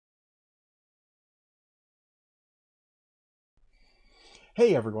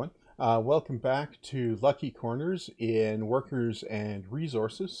Hey everyone, welcome back to Lucky Corners in Workers and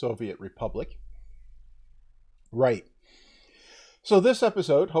Resources, Soviet Republic. Right. So this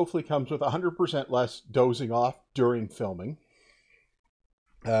episode hopefully comes with 100% less dozing off during filming.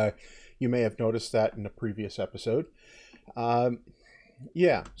 Uh, you may have noticed that in a previous episode. Um,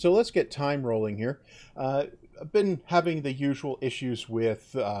 yeah, so let's get time rolling here. I've been having the usual issues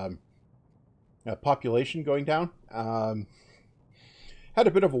with population going down. Had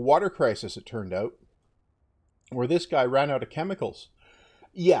a bit of a water crisis, it turned out, where this guy ran out of chemicals.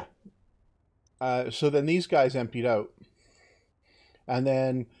 Yeah, so then these guys emptied out. And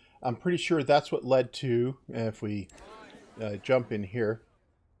then I'm pretty sure that's what led to, if we jump in here,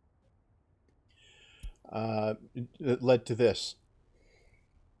 it led to this.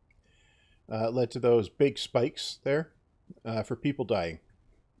 It led to those big spikes there for people dying.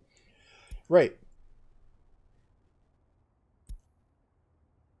 Right.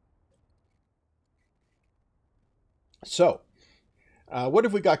 So, what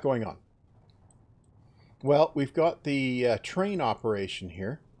have we got going on? Well, we've got the train operation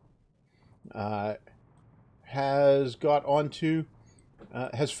here. Has got onto,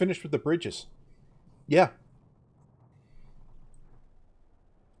 has finished with the bridges. Yeah.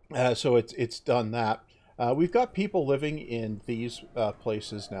 So it's done that. We've got people living in these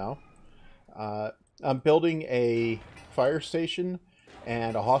places now. Uh, I'm building a fire station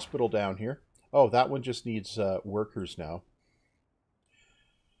and a hospital down here. Oh, that one just needs workers now.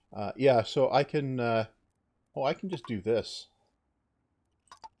 Yeah, so I can. Oh, I can just do this.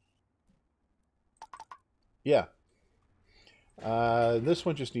 Yeah. This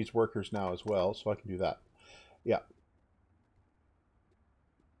one just needs workers now as well, so I can do that. Yeah.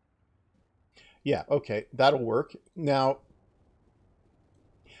 Yeah, okay, that'll work. Now,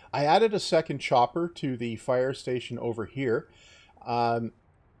 I added a second chopper to the fire station over here. Um,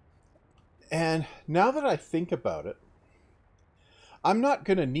 and now that I think about it, I'm not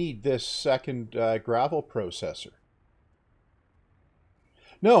going to need this second gravel processor.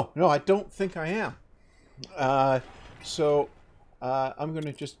 No, I don't think I am. Uh, so I'm going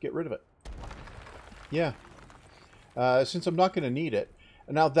to just get rid of it. Yeah, since I'm not going to need it.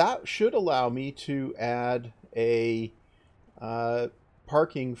 Now that should allow me to add a uh,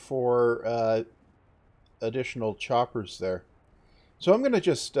 parking for additional choppers there. So I'm going to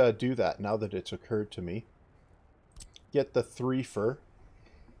just do that now that it's occurred to me. Get the threefer.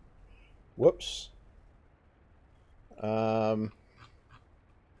 Whoops. Um,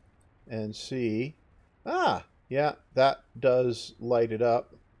 and see. Ah, yeah, that does light it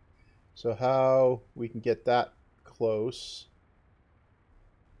up. So how we can get that close.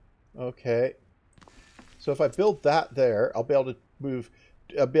 Okay. So if I build that there, I'll be able to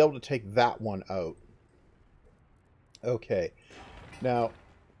I'll be able to take that one out. Okay. Now,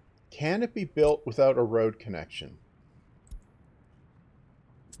 can it be built without a road connection?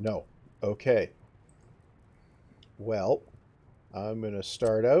 No. Okay. Well, I'm going to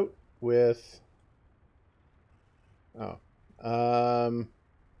start out with... Oh.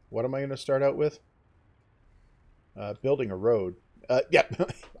 What am I going to start out with? Building a road. Yeah,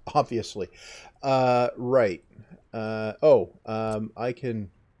 obviously. Right. I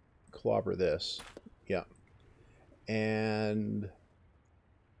can clobber this. Yeah. And...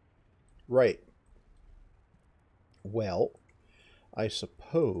 Right. Well, I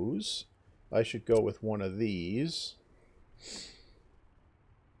suppose I should go with one of these.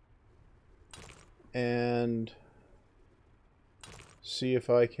 And see if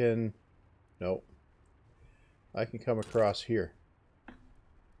I can... No. I can come across here.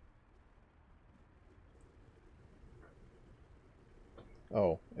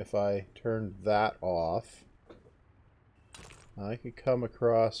 Oh, if I turn that off, I could come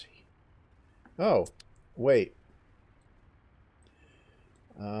across... Oh, wait.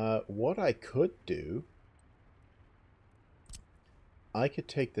 What I could do... I could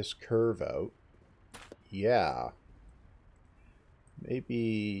take this curve out. Yeah.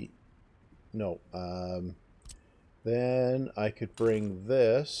 Maybe... No. Then I could bring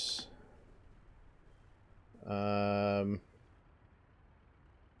this...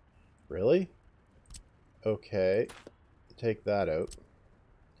 Really? Okay. Take that out.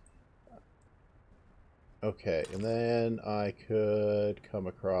 Okay, and then I could come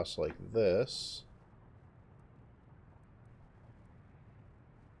across like this.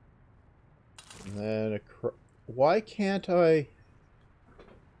 And then why can't I...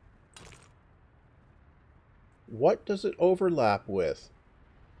 What does it overlap with?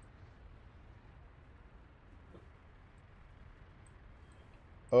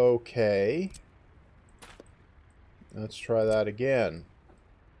 Okay. Let's try that again.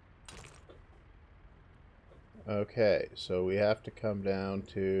 Okay, so we have to come down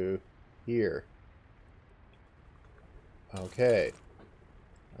to here. Okay.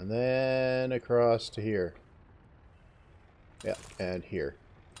 And then across to here. Yeah, and here.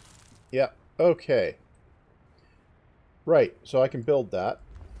 Yeah, okay. Right, so I can build that.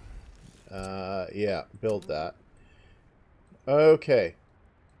 Yeah, build that. Okay.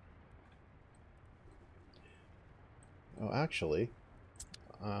 Oh, actually,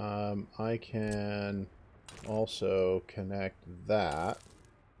 I can also connect that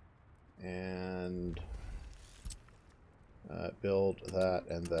and build that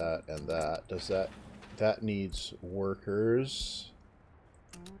and that and that. Does that needs workers?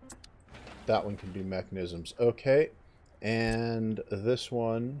 That one can do mechanisms. Okay. And this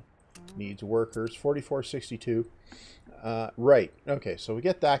one needs workers. 4462. Right. Okay, so we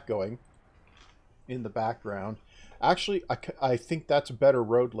get that going in the background. Actually, I think that's a better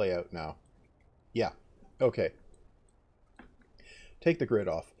road layout now. Yeah. Okay. Take the grid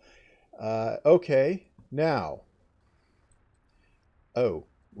off. Okay. Now. Oh,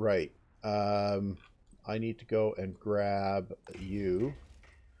 right. I need to go and grab you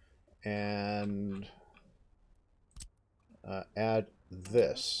and add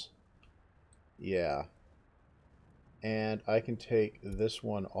this. Yeah. And I can take this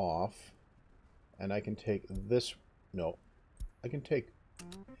one off. And I can take this... No. I can take...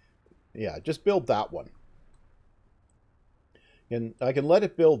 Yeah, just build that one. And I can let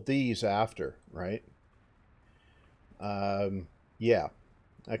it build these after, right? Yeah.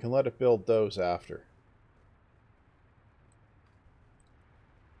 I can let it build those after.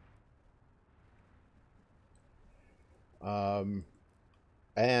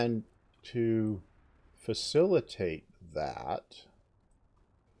 And to facilitate that,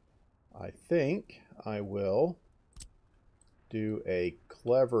 I think I will do a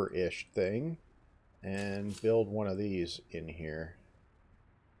clever-ish thing and build one of these in here.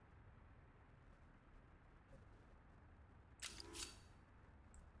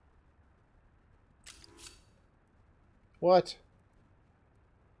 What?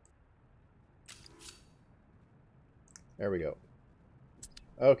 There we go.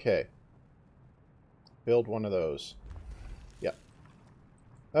 Okay. Build one of those. Yep.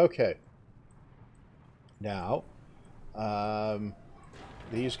 Okay. Now,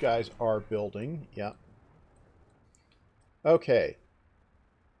 these guys are building. Yep. Okay.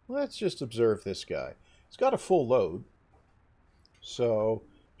 Let's just observe this guy. He's got a full load. So,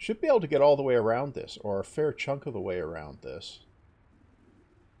 should be able to get all the way around this, or a fair chunk of the way around this.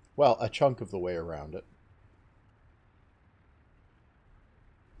 Well, a chunk of the way around it.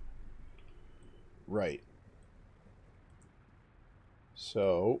 Right.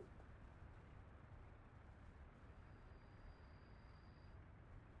 So,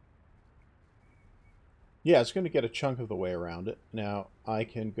 yeah, it's going to get a chunk of the way around it. Now, I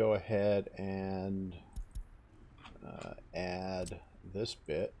can go ahead and add this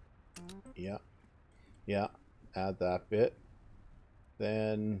bit. Yeah. Yeah. Add that bit.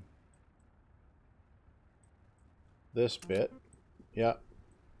 Then this bit. Yeah.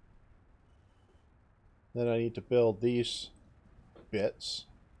 Then I need to build these bits.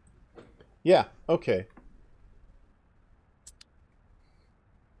 Yeah, okay.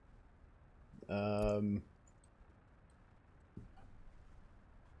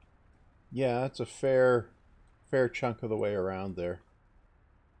 Yeah, it's a fair chunk of the way around there.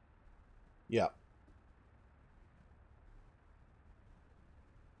 Yeah.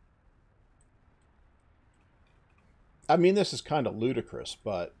 I mean, this is kind of ludicrous,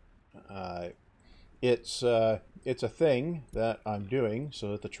 but it's a thing that I'm doing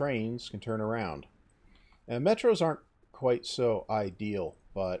so that the trains can turn around. And metros aren't quite so ideal,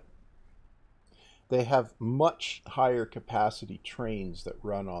 but they have much higher capacity trains that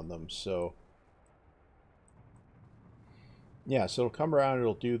run on them. So yeah, so it'll come around,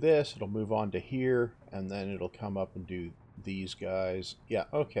 it'll do this, it'll move on to here, and then it'll come up and do these guys. Yeah,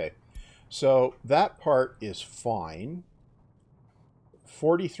 okay. So that part is fine.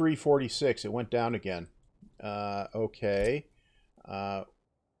 43, 46, it went down again. Okay.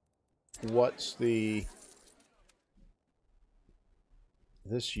 What's the...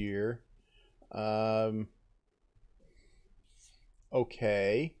 this year?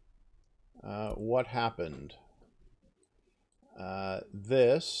 Okay. What happened?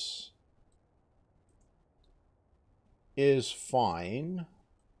 This is fine.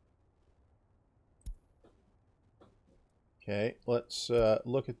 Okay, let's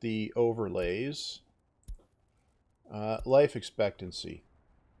look at the overlays. Life expectancy.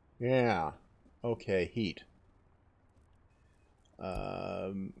 Yeah. Okay, heat.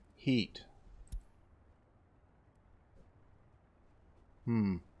 Heat.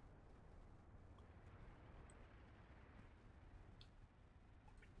 Hmm.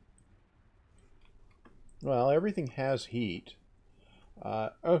 Well, everything has heat.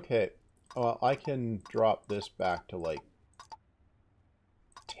 Okay. Well, I can drop this back to like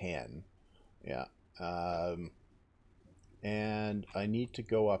 10. Yeah. And I need to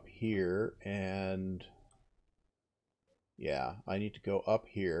go up here and... Yeah, I need to go up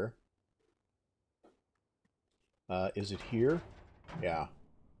here. Is it here? Yeah.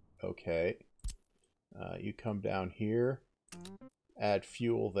 Okay. You come down here. Add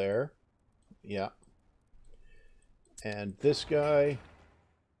fuel there. Yeah. And this guy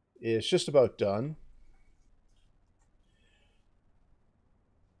is just about done.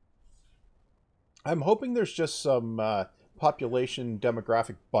 I'm hoping there's just some population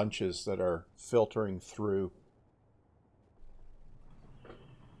demographic bunches that are filtering through.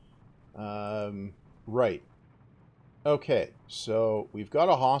 Right. Okay, so we've got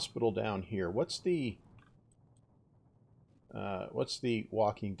a hospital down here. What's the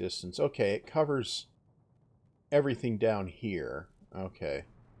walking distance? Okay, it covers everything down here. Okay.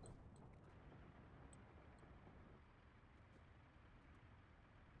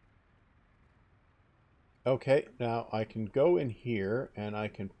 Okay, now I can go in here and I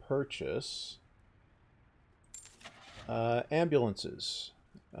can purchase ambulances.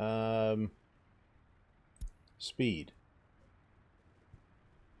 Speed.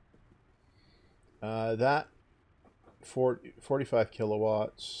 That 45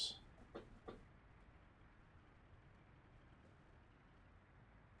 kilowatts.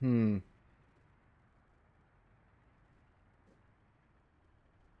 Hmm.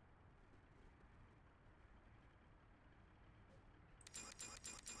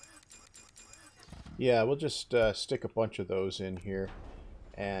 Yeah, we'll just stick a bunch of those in here.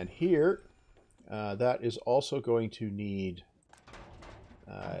 And here, that is also going to need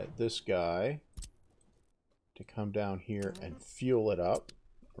this guy to come down here and fuel it up,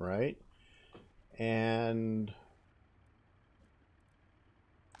 right? And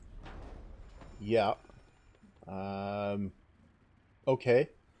yeah. Okay.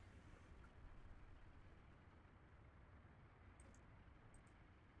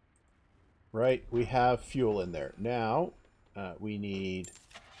 Right, we have fuel in there. Now, we need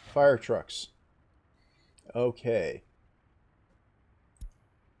fire trucks. Okay.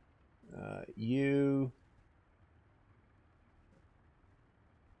 You...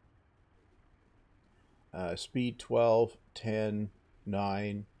 speed 12, 10,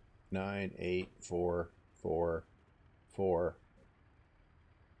 9, 9, 8, 4, 4, 4,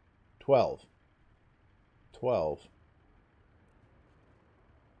 12. 12.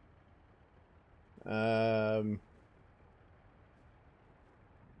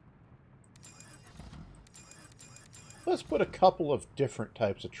 Let's put a couple of different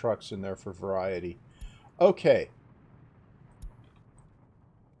types of trucks in there for variety. Okay.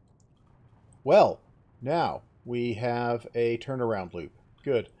 Well, now we have a turnaround loop.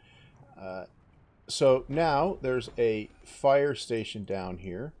 Good. So now there's a fire station down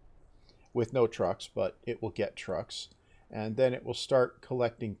here with no trucks, but it will get trucks. And then it will start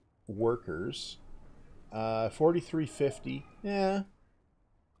collecting workers. 4350. Yeah.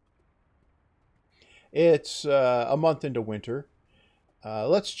 It's a month into winter.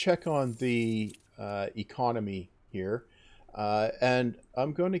 Let's check on the economy here. And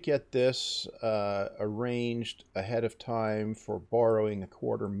I'm going to get this arranged ahead of time for borrowing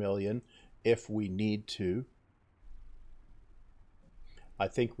 $250,000 if we need to. I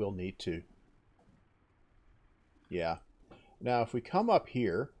think we'll need to. Yeah. Now, if we come up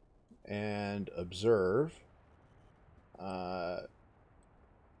here and observe,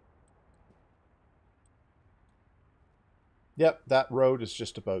 yep, that road is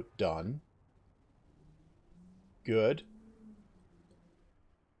just about done. Good.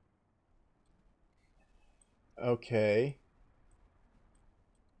 Okay.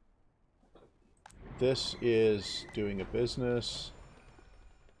 This is doing a business.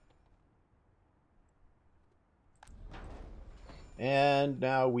 And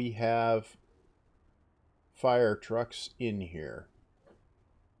now we have fire trucks in here.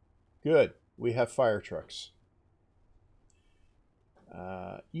 Good. We have fire trucks.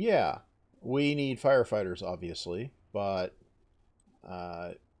 Yeah. We need firefighters, obviously. But,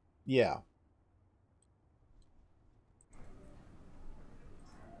 yeah.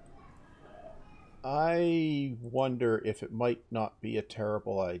 I wonder if it might not be a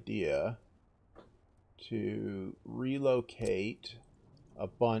terrible idea to relocate a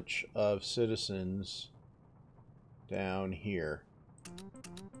bunch of citizens down here.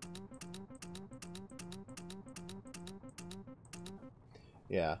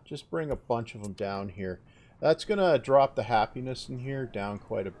 Yeah, just bring a bunch of them down here. That's going to drop the happiness in here down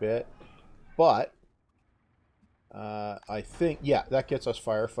quite a bit. But I think, yeah, that gets us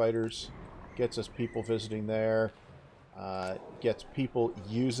firefighters, gets us people visiting there, gets people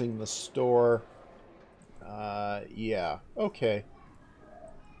using the store. Yeah, okay.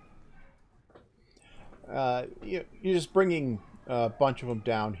 You're just bringing a bunch of them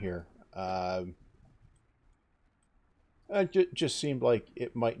down here. It just seemed like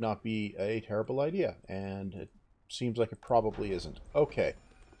it might not be a terrible idea, and it seems like it probably isn't. Okay.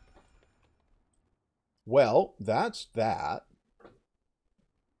 Well, that's that.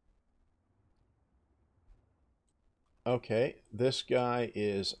 Okay, this guy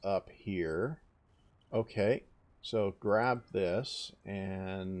is up here. Okay, so grab this,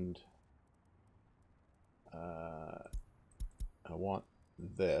 and I want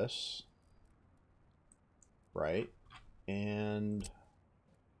this, right? And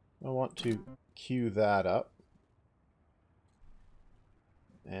I want to queue that up.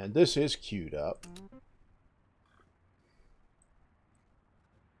 And this is queued up.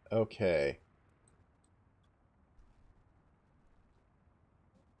 Okay.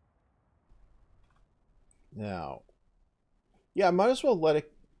 Now, yeah, I might as well let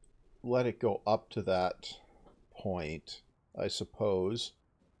it go up to that point, I suppose.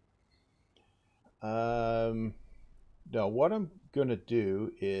 No, what I'm gonna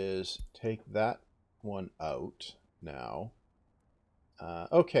do is take that one out now.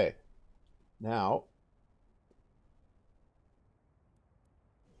 Okay, now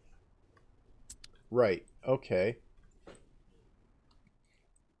right. Okay,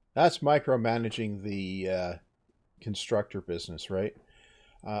 that's micromanaging the constructor business, right?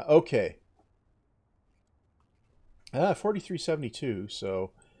 Okay. 4372,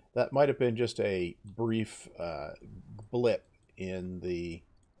 so that might have been just a brief blip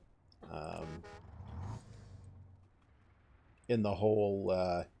um, in the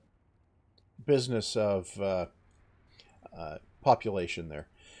whole business of population there.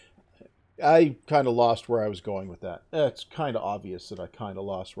 I kind of lost where I was going with that. It's kind of obvious that I kind of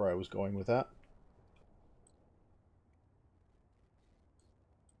lost where I was going with that.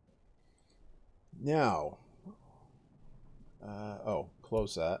 Now, oh,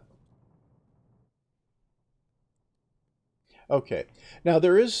 close that. Okay. Now,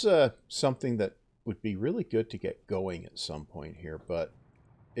 there is something that would be really good to get going at some point here, but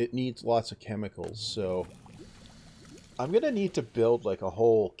it needs lots of chemicals. So I'm going to need to build like a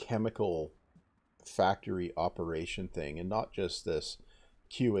whole chemical factory operation thing and not just this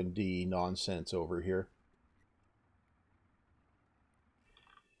Q&D nonsense over here.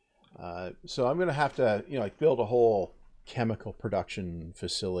 So I'm going to have to, like build a whole chemical production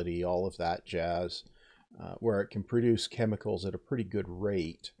facility, all of that jazz, where it can produce chemicals at a pretty good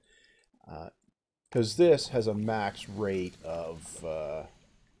rate. Because this has a max rate of,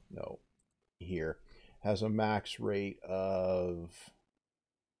 no, here, has a max rate of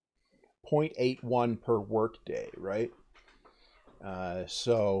 0.81 per workday, right?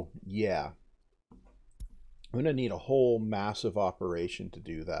 So, yeah. I'm going to need a whole massive operation to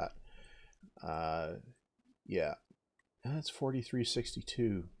do that. Yeah. That's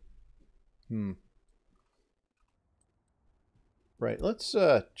 4362. Right, let's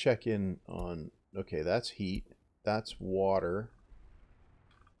check in on, okay, that's heat, that's water.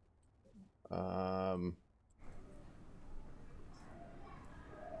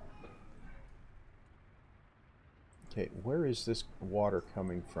 Okay, where is this water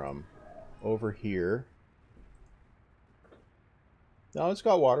coming from? Over here. No, it's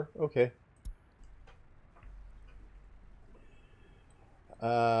got water, okay.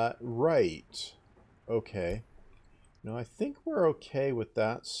 Right. Okay. No, I think we're okay with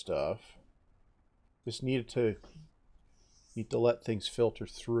that stuff. Just need to let things filter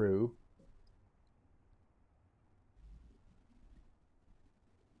through.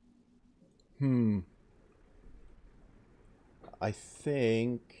 I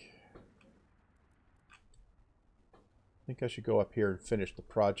think I should go up here and finish the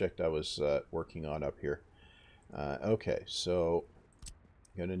project I was working on up here. Okay, so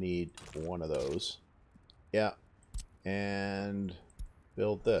I'm gonna need one of those. Yeah, and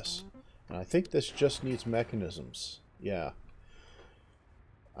build this. And I think this just needs mechanisms. Yeah.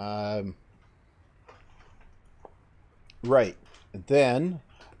 Right. And then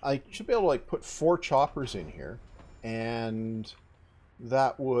I should be able to like put 4 choppers in here, and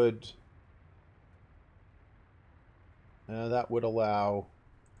that would allow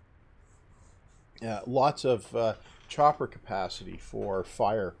lots of chopper capacity for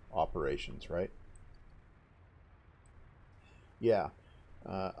fire operations, right? Yeah.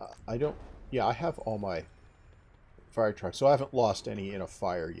 I don't... Yeah, I have all my fire trucks, so I haven't lost any in a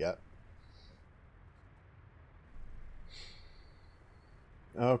fire yet.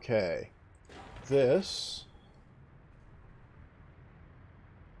 Okay. This...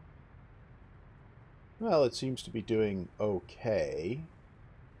 Well, it seems to be doing okay.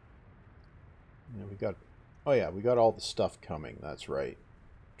 Yeah, we got... Oh yeah, we got all the stuff coming, that's right.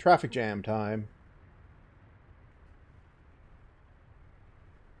 Traffic jam time.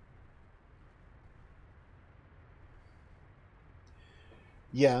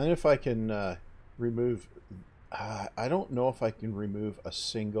 Yeah, and if I can remove... I don't know if I can remove a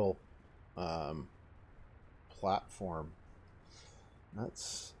single um, platform.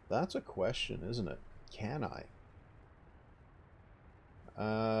 That's a question, isn't it? Can I?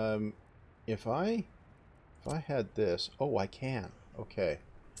 If I had this... Oh, I can. Okay.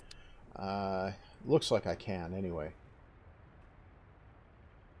 Looks like I can, anyway.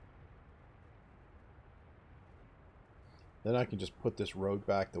 Then I can just put this road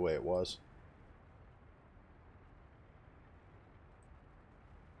back the way it was.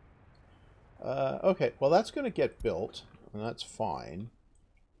 Okay, well that's going to get built, and that's fine.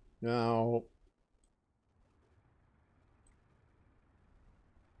 Now,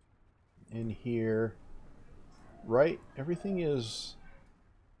 in here, right, everything is...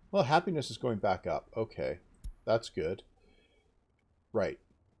 Well, happiness is going back up. Okay, that's good. Right.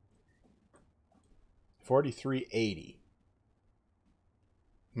 4380.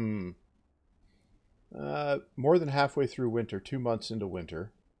 More than halfway through winter, 2 months into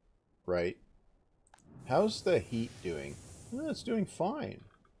winter. Right. How's the heat doing? Well, it's doing fine.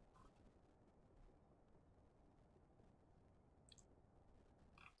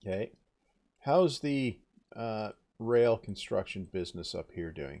 Okay. How's the rail construction business up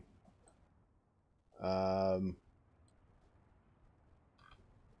here doing?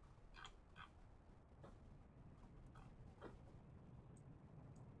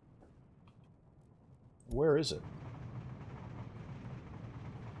 Where is it?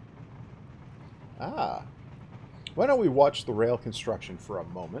 Ah. Why don't we watch the rail construction for a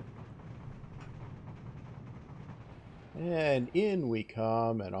moment? And in we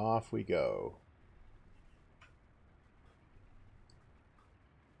come, and off we go.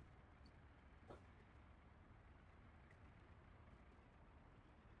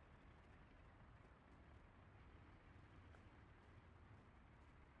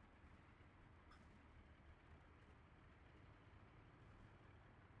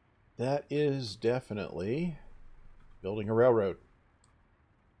 That is definitely building a railroad.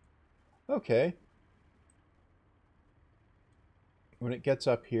 Okay. When it gets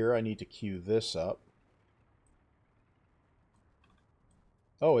up here, I need to queue this up.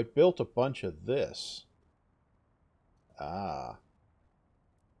 Oh, it built a bunch of this. Ah.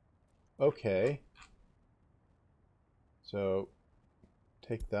 Okay. So,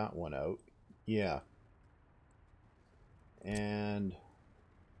 take that one out. Yeah. And,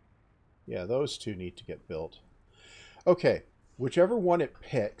 yeah, those two need to get built. Okay. Whichever one it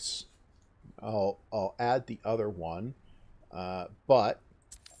picks, I'll add the other one. But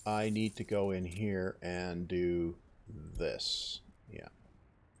I need to go in here and do this. Yeah.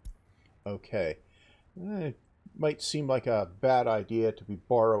 Okay. It might seem like a bad idea to be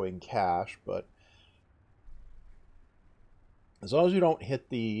borrowing cash, but as long as you don't hit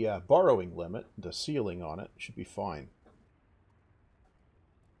the borrowing limit, the ceiling on it, it should be fine.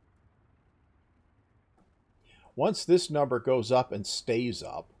 Once this number goes up and stays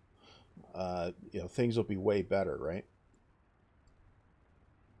up, things will be way better, right?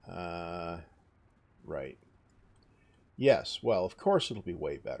 Right. Yes, well, of course it'll be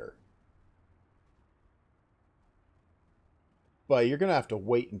way better. But you're going to have to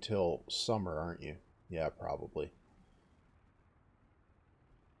wait until summer, aren't you? Yeah, probably.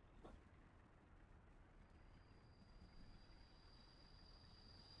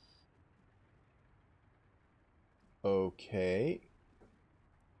 Okay.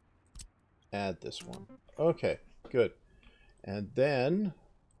 Add this one. Okay, good. And then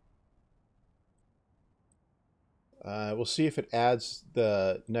we'll see if it adds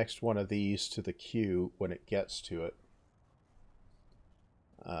the next one of these to the queue when it gets to it.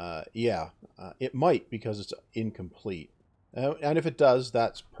 Yeah, it might because it's incomplete. And if it does,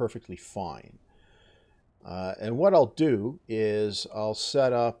 that's perfectly fine. And what I'll do is I'll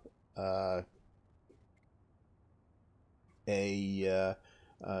set up a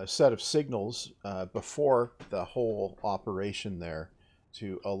set of signals before the whole operation there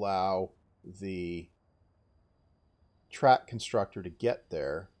to allow the track constructor to get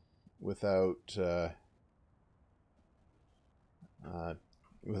there without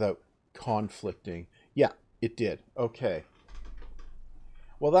without conflicting. Yeah, it did. Okay.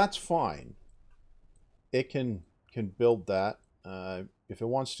 Well, that's fine. It can build that if it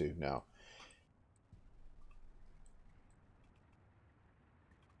wants to now.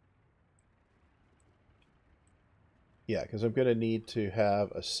 Yeah, because I'm going to need to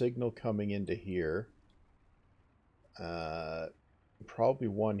have a signal coming into here. Probably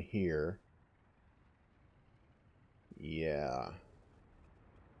one here. Yeah.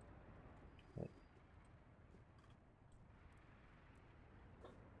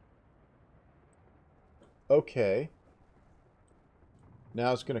 Okay.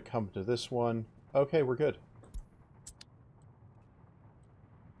 Now it's going to come to this one. Okay, we're good.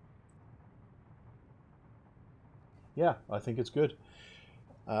 Yeah, I think it's good.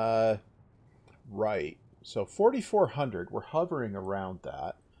 Right. So 4,400, we're hovering around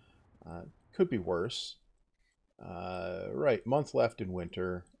that. Could be worse. Right, month left in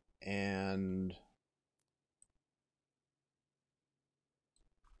winter, and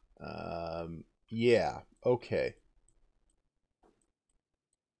yeah, okay.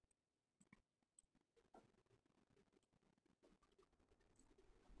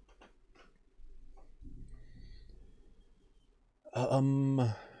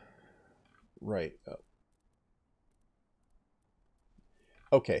 Right.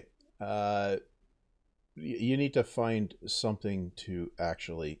 Okay. You need to find something to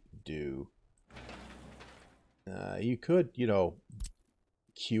actually do. You could,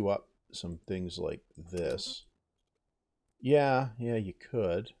 queue up some things like this. Yeah, you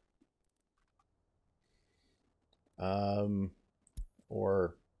could.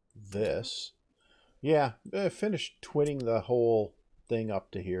 Or this. Yeah, finish twinning the whole thing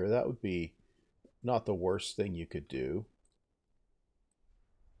up to here. That would be not the worst thing you could do.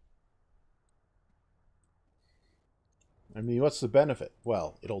 I mean, what's the benefit?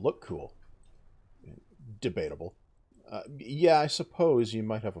 Well, it'll look cool. Debatable. Yeah, I suppose you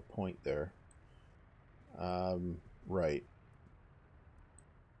might have a point there. Right.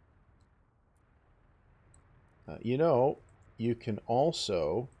 You can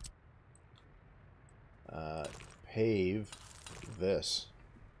also pave this.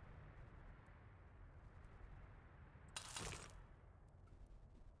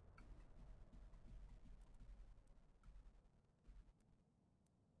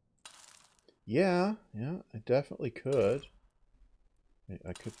 Yeah, I definitely could.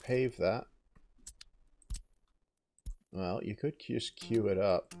 I could pave that. Well, you could just queue it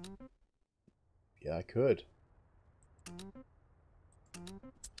up. Yeah, I could.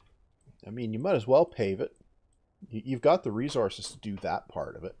 I mean, you might as well pave it. You've got the resources to do that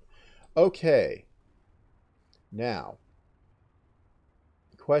part of it. Okay. Now,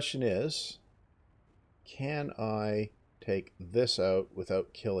 the question is, can I take this out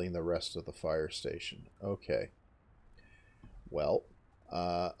without killing the rest of the fire station? Okay. Well,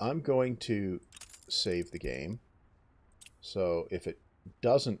 I'm going to save the game. So if it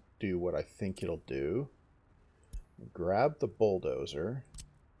doesn't do what I think it'll do, grab the bulldozer,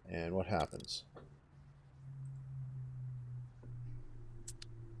 and what happens?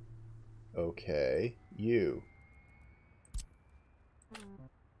 Okay, you.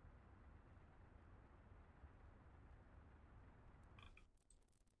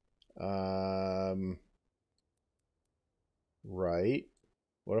 Right.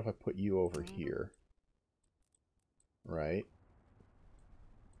 What if I put you over here? Right.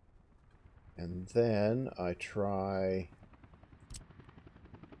 And then I try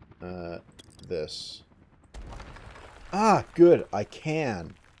this. Ah, good. I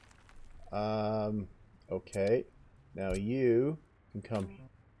can. Okay. Now you can come.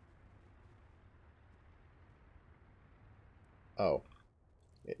 Oh.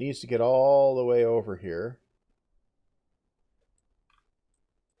 It needs to get all the way over here.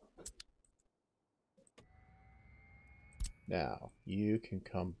 Now, you can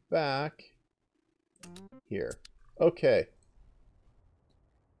come back here. Okay.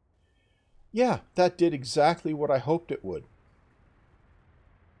 Yeah, that did exactly what I hoped it would.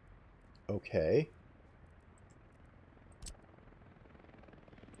 Okay.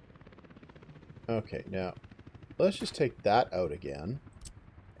 Okay, now, let's just take that out again.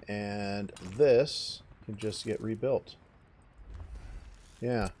 And this can just get rebuilt.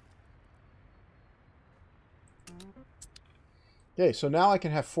 Yeah. Okay, so now I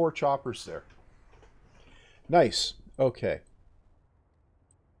can have 4 choppers there. Nice. Okay.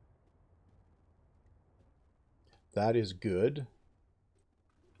 That is good.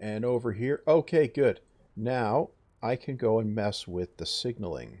 And over here, okay, good. Now I can go and mess with the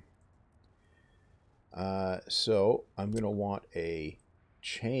signaling. So I'm going to want a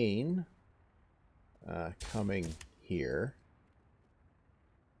chain coming here.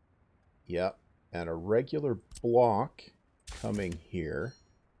 Yep. And a regular block coming here.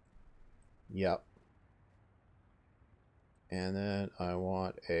 Yep. And then I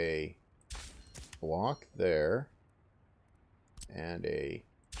want a block there. And a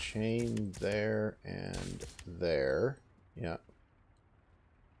chain there and there. Yep.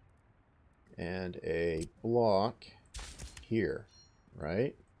 And a block here,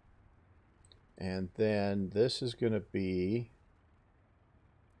 right? And then this is going to be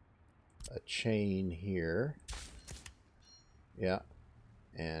a chain here. Yeah.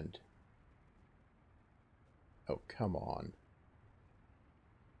 And oh, come on.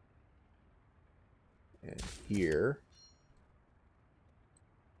 And here.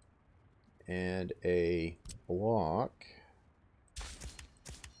 And a block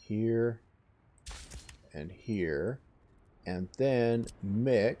here and here, and then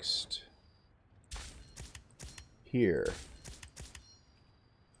mixed here.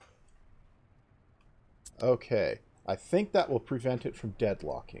 Okay, I think that will prevent it from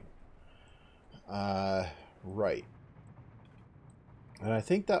deadlocking. Right. And I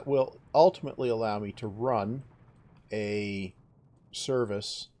think that will ultimately allow me to run a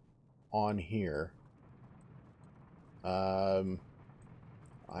service on here.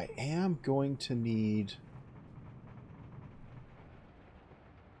 I am going to need...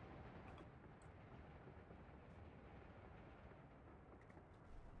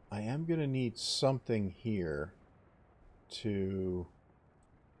 something here to...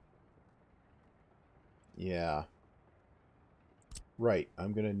 Yeah. Right,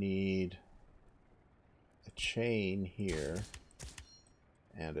 I'm going to need a chain here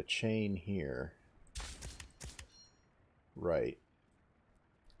and a chain here. Right.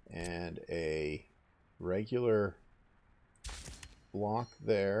 And a regular block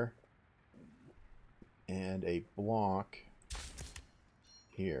there and a block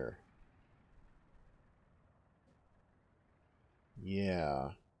here.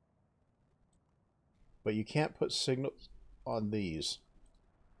 Yeah. But you can't put signals on these.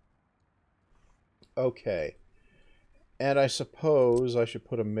 Okay. And I suppose I should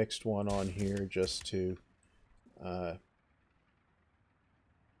put a mixed one on here just to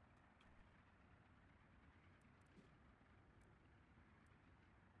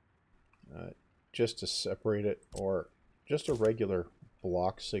just to separate it, or just a regular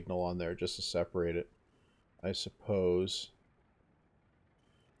block signal on there just to separate it, I suppose.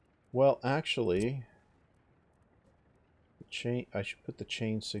 Well, actually, the chain, I should put the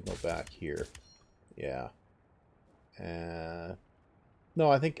chain signal back here. Yeah.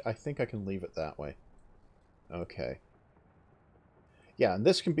 No, I think I can leave it that way. Okay. Yeah, and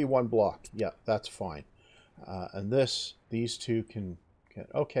this can be one block. Yeah, that's fine. And these two can...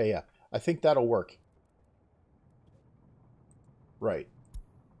 Okay, yeah. I think that'll work. Right.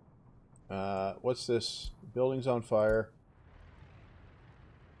 What's this? Building's on fire.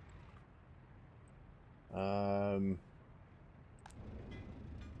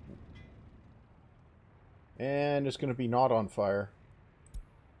 And it's going to be not on fire.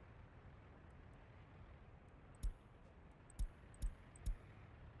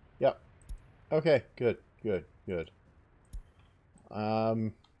 Yep. Okay, good, good, good.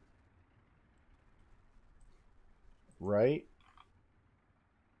 Right?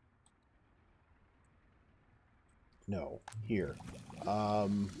 No, here.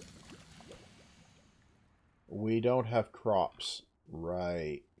 We don't have crops.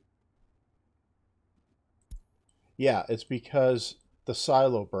 Right. Yeah, it's because the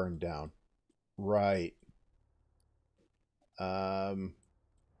silo burned down. Right.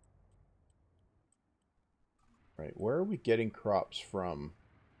 Right, where are we getting crops from?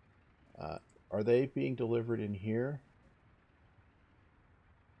 Are they being delivered in here?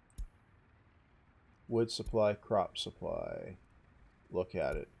 Wood supply, crop supply. Look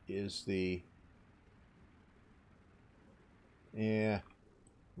at it. Is the... Yeah,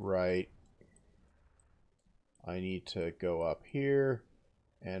 right. I need to go up here,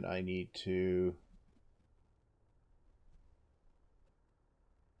 and I need to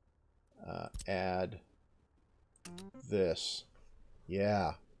add this.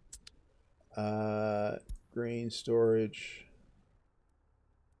 Yeah. Grain storage,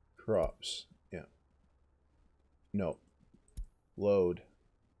 crops. Yeah. No. Load.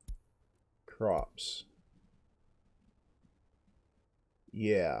 Crops.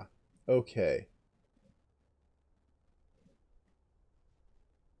 Yeah. Okay.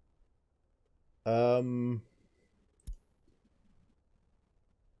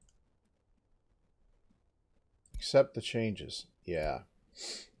 Accept the changes. Yeah.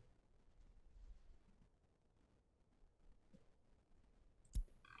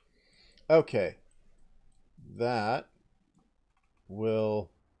 Okay. That will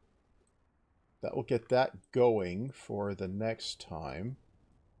get that going for the next time.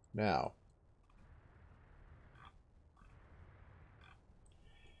 Now,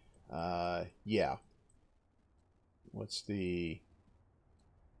 yeah. What's the...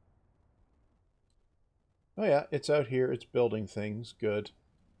 Oh yeah, it's out here. It's building things. Good.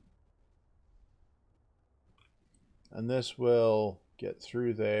 And this will get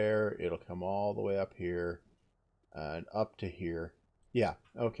through there. It'll come all the way up here and up to here. Yeah,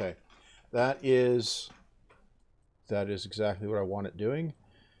 okay. That is exactly what I want it doing.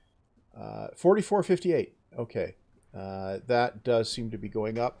 4458. Okay. That does seem to be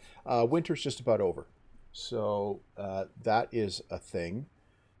going up. Winter's just about over. So that is a thing.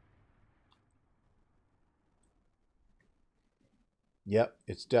 Yep,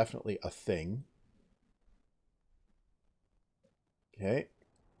 it's definitely a thing. Okay.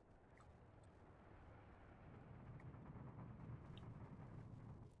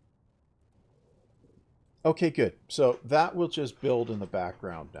 Okay, good. So that will just build in the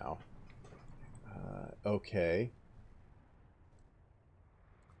background now. Okay.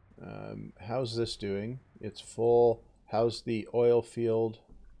 How's this doing? It's full. How's the oil field?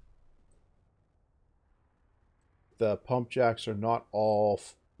 The pump jacks are not all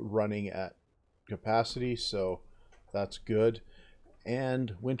running at capacity, so that's good.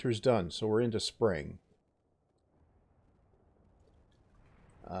 And winter's done, so we're into spring.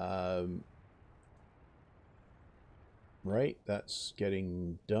 Right, that's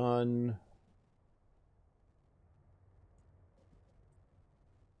getting done.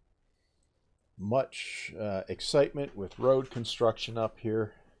 Much excitement with road construction up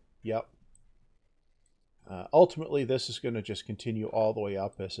here. Yep. Ultimately, this is going to just continue all the way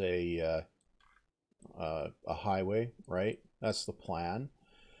up as a highway, right? That's the plan.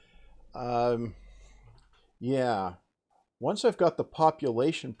 Yeah. Once I've got the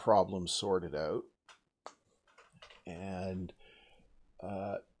population problem sorted out, and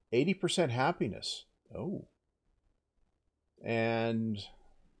 80% happiness. Oh. And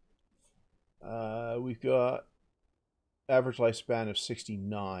we've got average lifespan of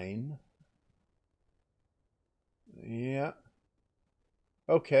 69. Yeah.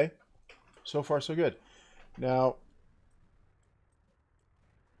 Okay. So far, so good. Now,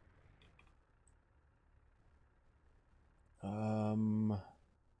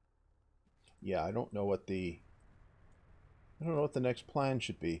 yeah, I don't know what the next plan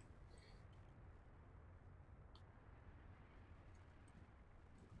should be.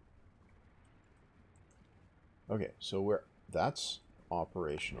 Okay, so that's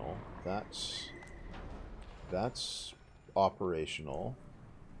operational. That's operational.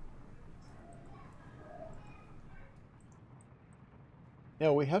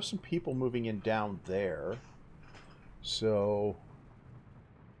 Now we have some people moving in down there. So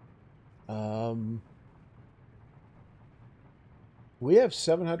we have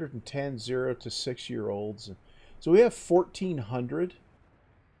 710 0 to 6-year-olds. So we have 1,400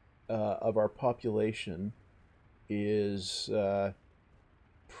 of our population is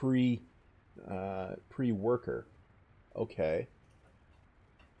pre-worker. Okay.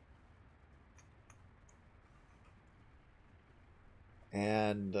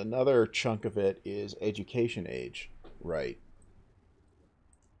 And another chunk of it is education age. Right.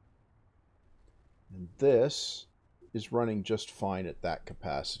 And this is running just fine at that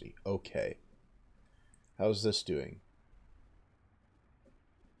capacity. Okay. How's this doing?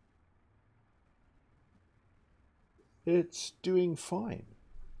 It's doing fine.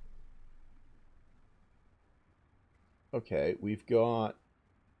 Okay, we've got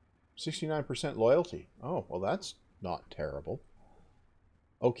 69% loyalty. Oh, well, that's not terrible.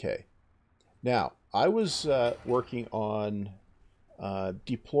 Okay. Now, I was working on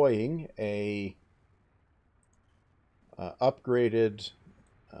deploying a upgraded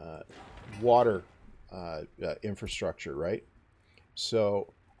water infrastructure, right?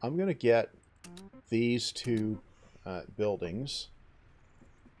 So I'm going to get these two buildings.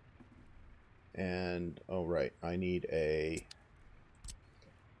 And, oh, right, I need a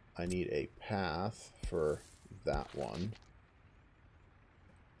path for that one.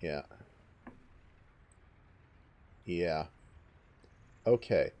 Yeah. Yeah.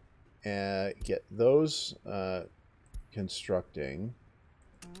 Okay. Get those constructing.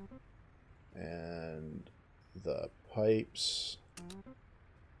 And the pipes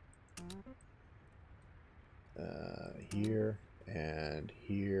here and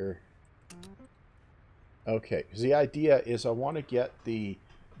here. Okay, because the idea is I want to get the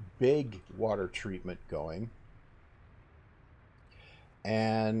big water treatment going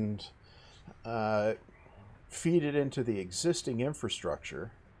and feed it into the existing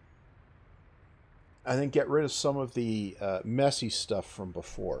infrastructure, and then get rid of some of the messy stuff from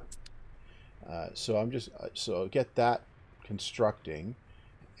before. So I'm just so get that constructing,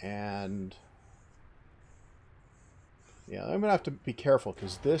 and yeah, I'm gonna have to be careful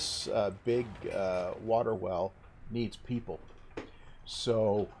because this big water well needs people.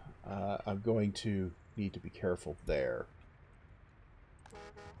 So I'm going to need to be careful there.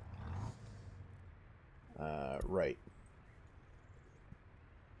 Right.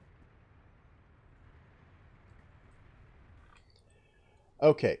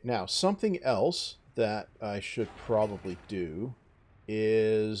 Okay, now something else that I should probably do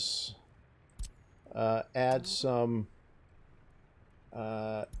is add some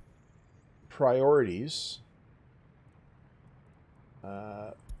priorities.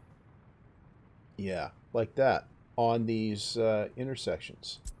 Yeah, like that on these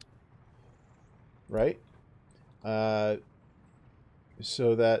intersections, right? Uh,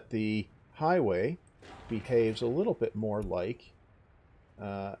 so that the highway behaves a little bit more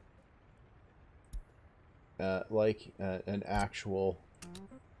uh, like an actual.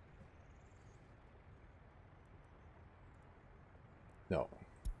 No.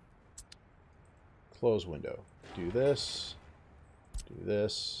 Close window. Do this. Do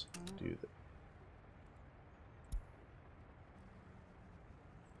this. Do this.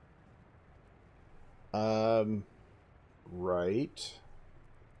 Right.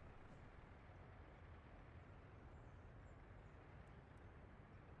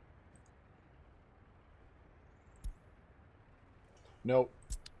 Nope.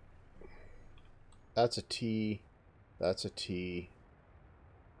 That's a T. That's a T.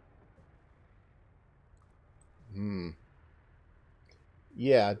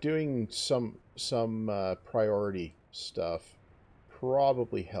 Yeah, doing some priority stuff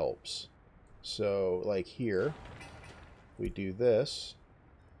probably helps. So, like here, we do this,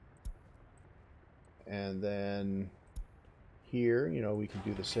 and then here, you know, we can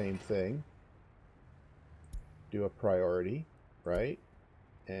do the same thing. Do a priority, right?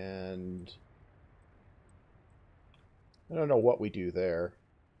 And I don't know what we do there,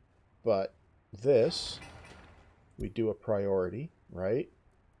 but this, we do a priority, right?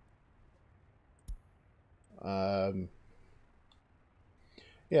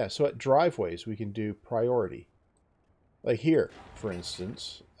 Yeah, so at driveways, we can do priority. Like here, for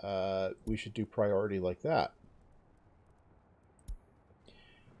instance, we should do priority like that.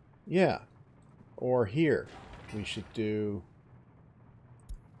 Yeah, or here, we should do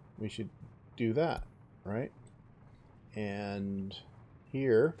that, right? And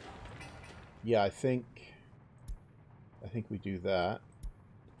here, yeah, I think we do that.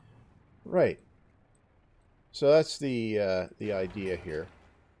 Right. So that's the idea here.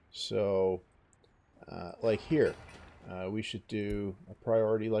 So, like here, we should do a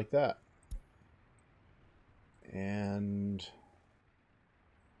priority like that. And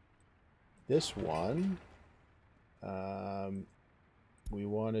this one, we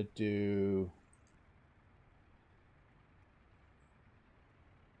want to do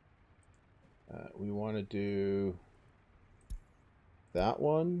that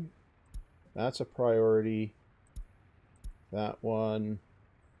one. That's a priority. That one.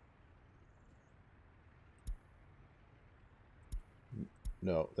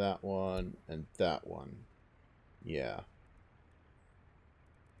 No, that one and that one. Yeah.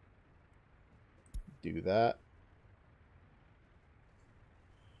 Do that.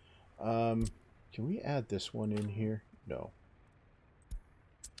 Can we add this one in here? No.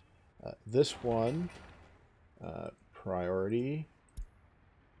 This one, priority.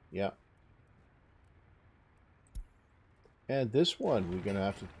 Yeah. And this one, we're gonna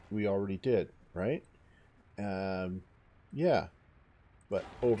have to. We already did, right? Yeah. But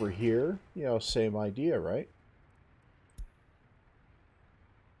over here, you know, same idea, right?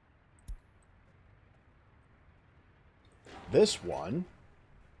 This one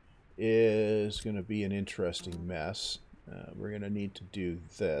is going to be an interesting mess. We're going to need to do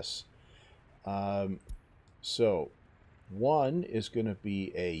this. So 1 is going to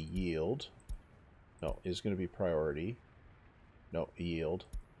be a yield. No, is going to be priority. No, yield.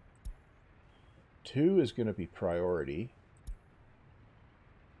 2 is going to be priority.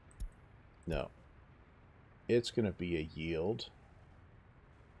 No. It's going to be a yield.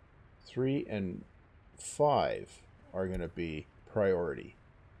 3 and 5 are going to be priority.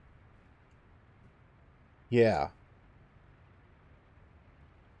 Yeah.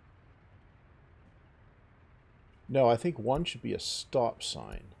 No, I think one should be a stop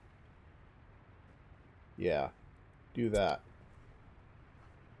sign. Yeah, do that.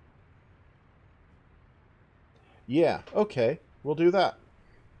 Yeah, okay, we'll do that.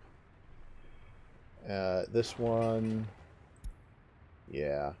 This one,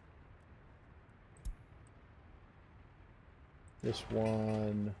 yeah. This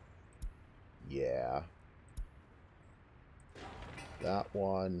one, yeah. That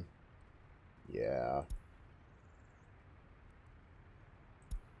one, yeah.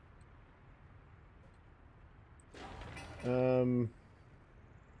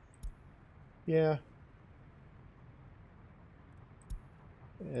 Yeah.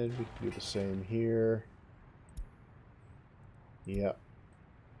 And we can do the same here. Yep.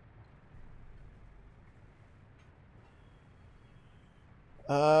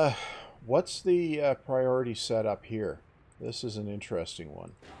 What's the priority set up here? This is an interesting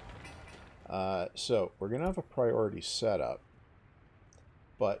one. So we're going to have a priority setup,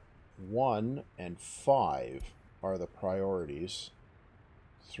 but 1 and 5 are the priorities.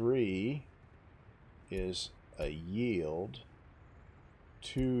 3 is a yield.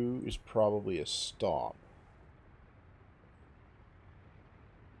 2 is probably a stop.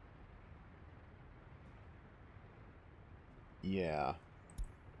 Yeah.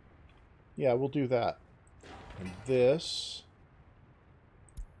 Yeah, we'll do that. And this...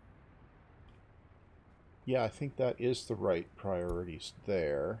 Yeah, I think that is the right priorities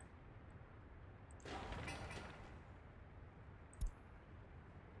there.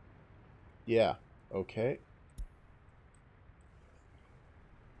 Yeah, okay.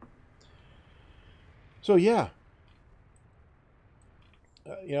 So yeah,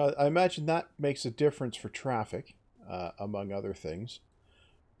 you know, I imagine that makes a difference for traffic, among other things.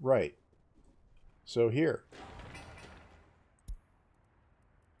 Right. So here.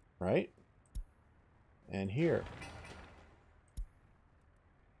 Right? And here.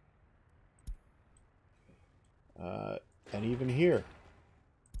 And even here.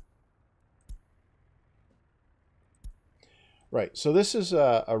 Right. So this is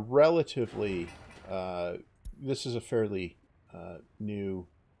a relatively, this is a fairly new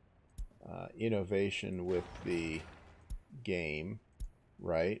innovation with the game,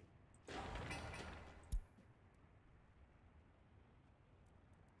 right?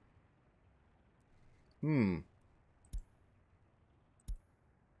 Hmm.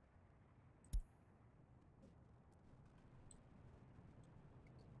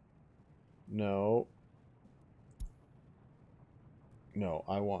 No. No,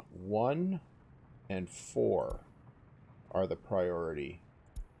 I want 1 and 4 are the priority.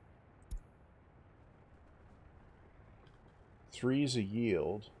 3 is a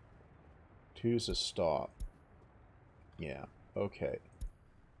yield. 2 is a stop. Yeah, okay.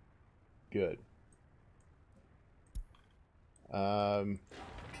 Good.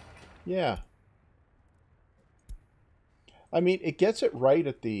 Yeah. I mean, it gets it right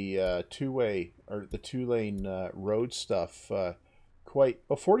at the two-way or the two-lane road stuff quite...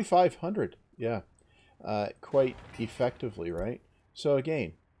 Oh, 4,500. Yeah. Quite effectively, right? So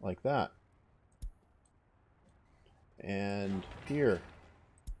again, like that. And here.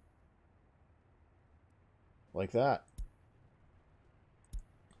 Like that.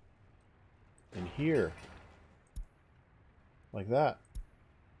 And here. Like that.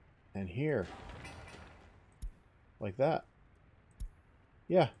 And here. Like that.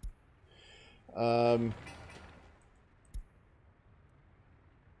 Yeah.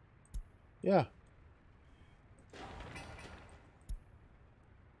 Yeah.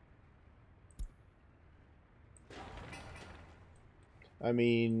 I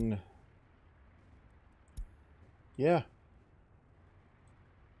mean, yeah.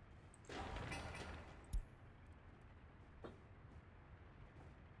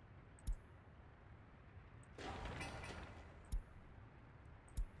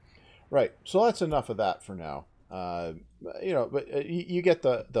 Right. So that's enough of that for now. You know, but you get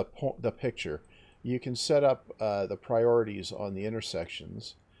the picture. You can set up the priorities on the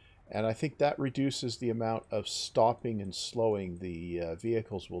intersections, and I think that reduces the amount of stopping and slowing the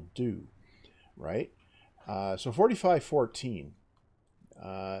vehicles will do. Right. So 4514.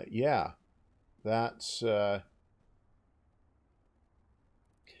 Yeah, that's that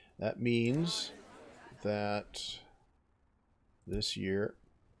means that this year...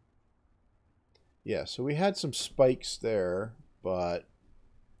 Yeah, so we had some spikes there, but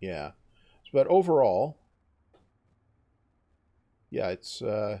yeah. But overall, yeah, it's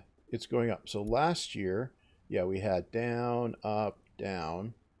going up. So last year, yeah, we had down, up,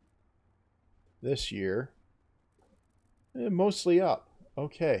 down. This year, mostly up.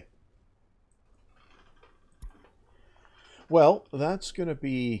 Okay. Well, that's gonna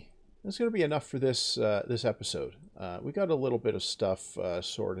be enough for this episode. We got a little bit of stuff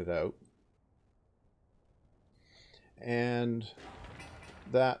sorted out, and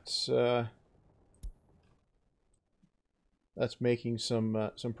that's making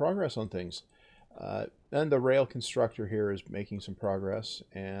some progress on things. And the rail constructor here is making some progress,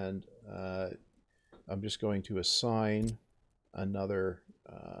 and I'm just going to assign another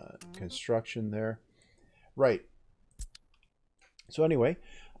construction there. Right. So anyway,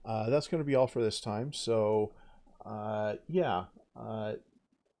 that's going to be all for this time. So yeah,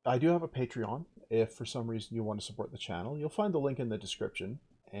 I do have a Patreon. If for some reason you want to support the channel, you'll find the link in the description.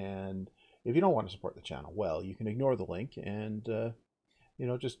 And if you don't want to support the channel, well, you can ignore the link and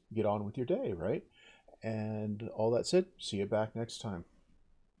just get on with your day, right? And all that said, see you back next time.